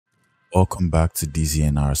Welcome back to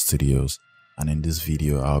DZNR Studios, and in this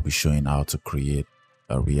video I'll be showing how to create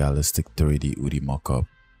a realistic 3D Hoodie mockup,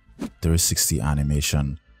 360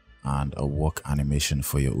 animation, and a walk animation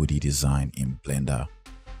for your hoodie design in Blender.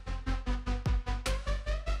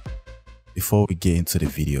 Before we get into the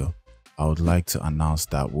video, I would like to announce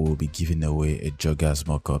that we will be giving away a joggers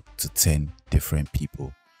mockup to 10 different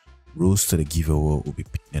people. Rules to the giveaway will be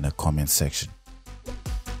pinned in the comment section.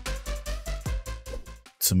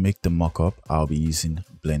 To make the mockup, I'll be using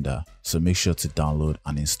Blender, so make sure to download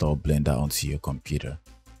and install Blender onto your computer.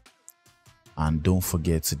 And don't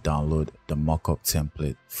forget to download the Mockup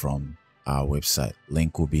template from our website.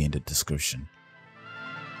 Link will be in the description.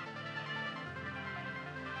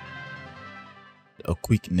 A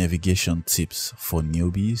quick navigation tips for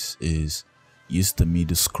newbies is use the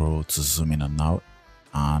middle scroll to zoom in and out,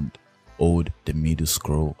 and hold the middle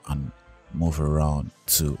scroll and move around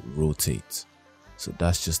to rotate. So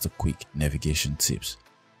that's just a quick navigation tips.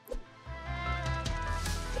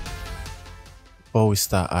 Before we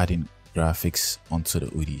start adding graphics onto the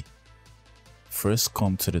hoodie, first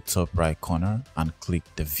come to the top right corner and click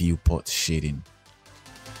the viewport shading.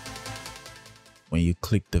 When you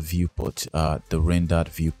click the viewport, the rendered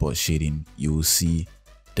viewport shading, you will see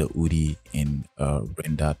the hoodie in a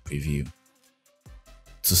rendered preview.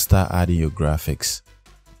 To start adding your graphics,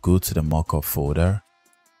 go to the mockup folder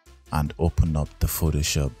and open up the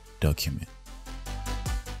Photoshop document.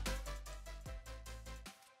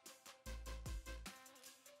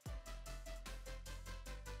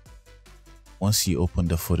 Once you open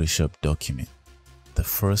the Photoshop document, the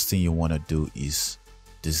first thing you want to do is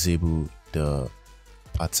disable the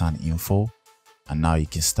pattern info, and now you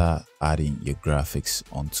can start adding your graphics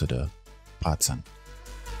onto the pattern.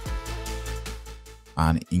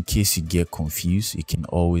 And in case you get confused, you can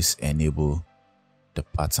always enable the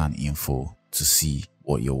pattern info to see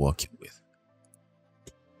what you're working with.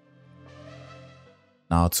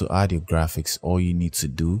 Now to add your graphics, all you need to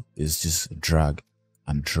do is just drag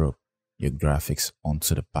and drop your graphics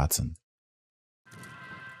onto the pattern.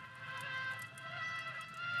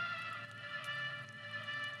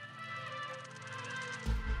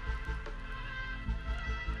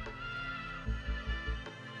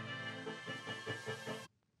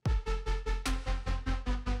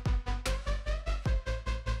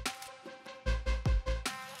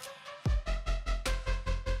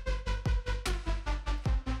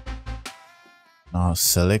 Now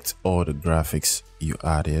select all the graphics you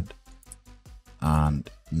added and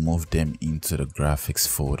move them into the graphics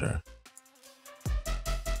folder.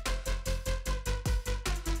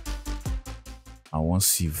 And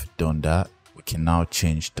once you've done that, we can now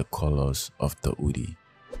change the colors of the hoodie.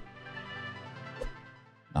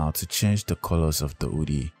 Now to change the colors of the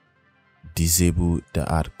hoodie, disable the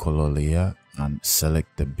add color layer and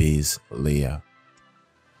select the base layer.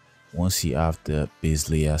 Once you have the base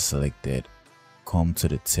layer selected, come to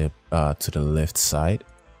the left side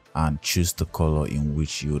and choose the color in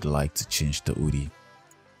which you would like to change the hoodie.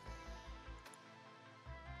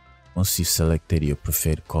 Once you've selected your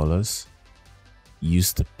preferred colors,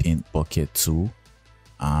 use the paint bucket tool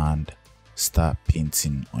and start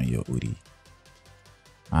painting on your hoodie.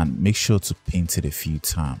 And make sure to paint it a few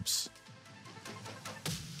times.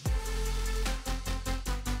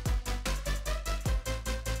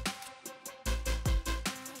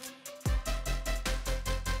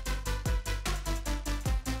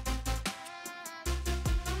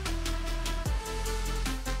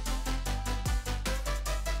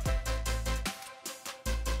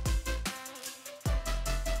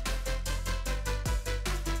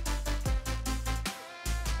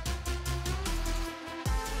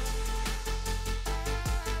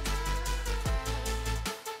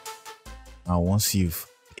 Now once you've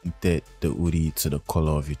painted the hoodie to the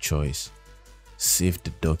color of your choice, save the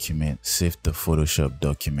document, save the Photoshop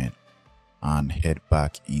document, and head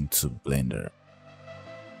back into Blender.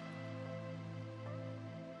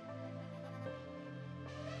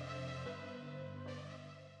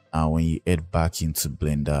 And when you head back into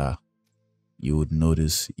Blender, you would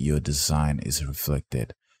notice your design is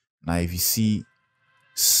reflected. Now if you see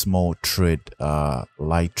small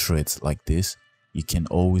light threads like this, you can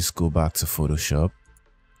always go back to Photoshop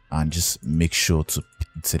and just make sure to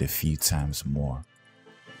paint it a few times more.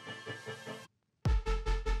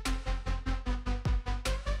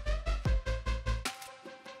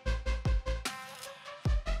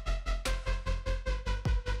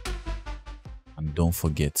 And don't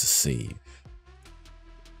forget to save.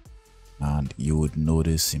 And you would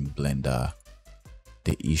notice in Blender,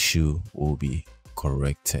 the issue will be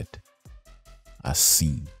corrected as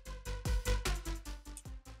seen.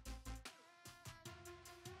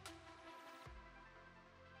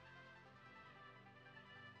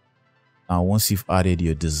 Now once you've added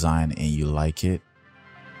your design and you like it,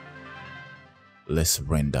 let's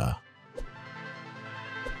render.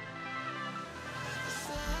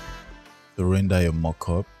 To render your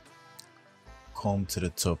mockup, come to the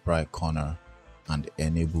top right corner and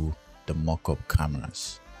enable the mockup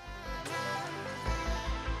cameras.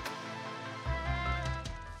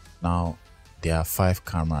 Now there are 5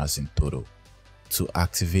 cameras in total. To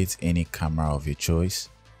activate any camera of your choice,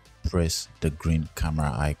 press the green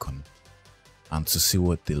camera icon, and to see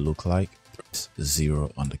what they look like, press 0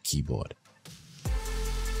 on the keyboard.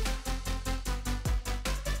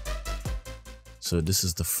 So this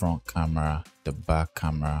is the front camera, the back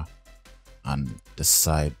camera, and the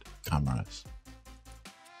side cameras.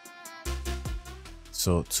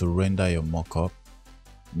 So to render your mockup,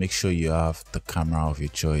 make sure you have the camera of your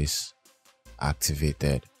choice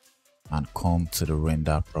activated and come to the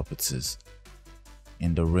render properties.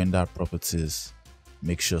 In the render properties,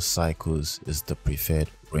 make sure Cycles is the preferred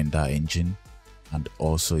render engine, and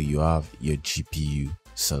also you have your GPU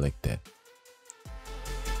selected.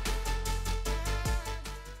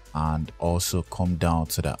 And also come down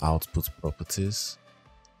to the output properties.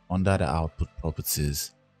 Under the output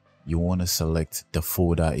properties, you want to select the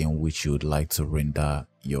folder in which you would like to render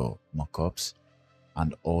your mockups,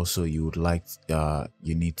 and also you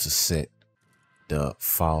need to set the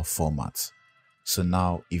file format. So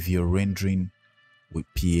now if you're rendering with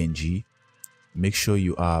PNG, make sure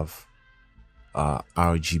you have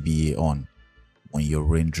RGBA on when you're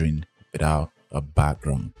rendering without a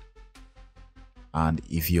background. And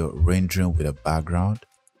if you're rendering with a background,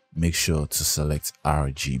 make sure to select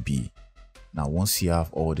RGB. Now once you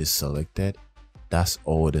have all this selected, that's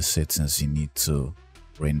all the settings you need to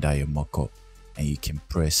render your mockup, and you can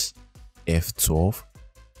press F12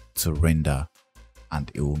 to render and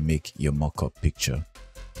it will make your mockup picture.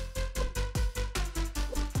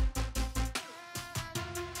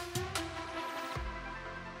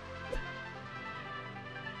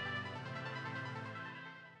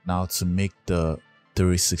 Now to make the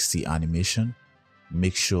 360 animation,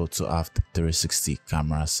 make sure to have the 360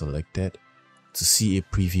 camera selected. To see a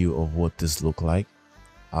preview of what this look like,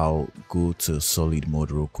 I'll go to solid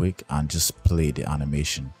mode real quick and just play the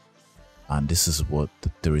animation. And this is what the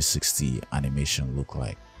 360 animation look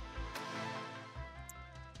like.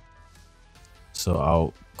 So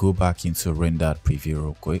I'll go back into render preview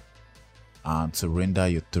real quick, and to render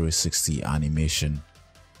your 360 animation,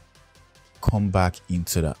 come back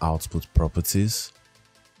into the output properties,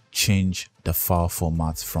 change the file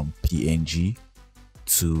format from PNG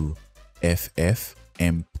to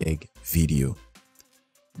FFmpeg video.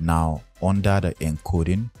 Now under the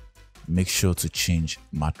encoding, make sure to change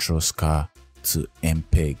Matroska to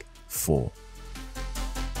MPEG 4.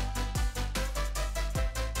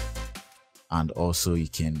 And also you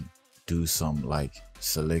can do some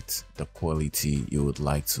select the quality you would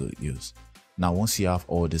like to use. Now once you have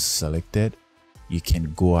all this selected, you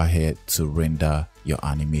can go ahead to render your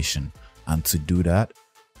animation, and to do that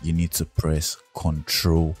you need to press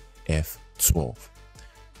Ctrl F12.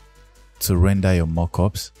 To render your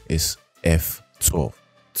mockups is F12.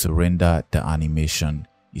 To render the animation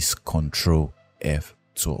is Ctrl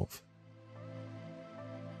F12.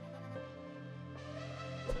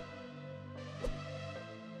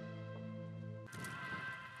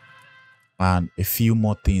 And a few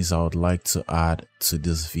more things I would like to add to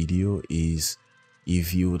this video is,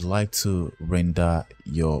 if you would like to render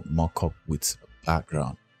your mockup with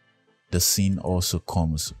background, the scene also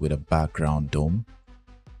comes with a background dome,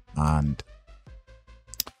 and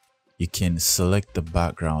you can select the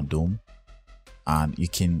background dome and you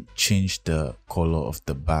can change the color of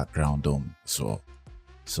the background dome. So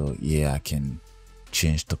yeah, I can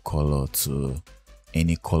change the color to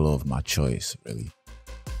any color of my choice really.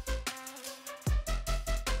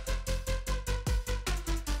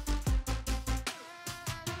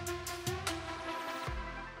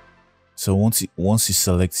 So once you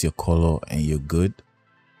select your color and you're good,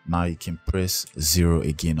 now you can press 0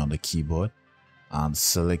 again on the keyboard and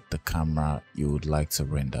select the camera you would like to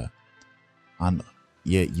render. And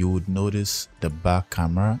yeah, you would notice the back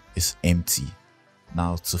camera is empty.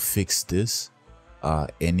 Now to fix this,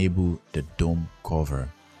 enable the dome cover.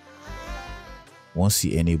 Once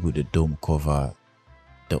you enable the dome cover,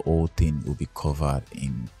 the whole thing will be covered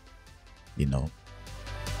in,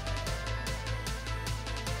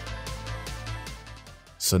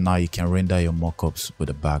 So now you can render your mockups with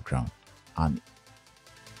a background. And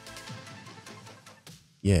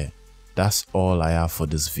yeah, that's all I have for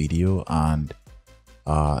this video, and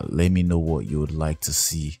let me know what you would like to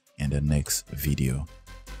see in the next video.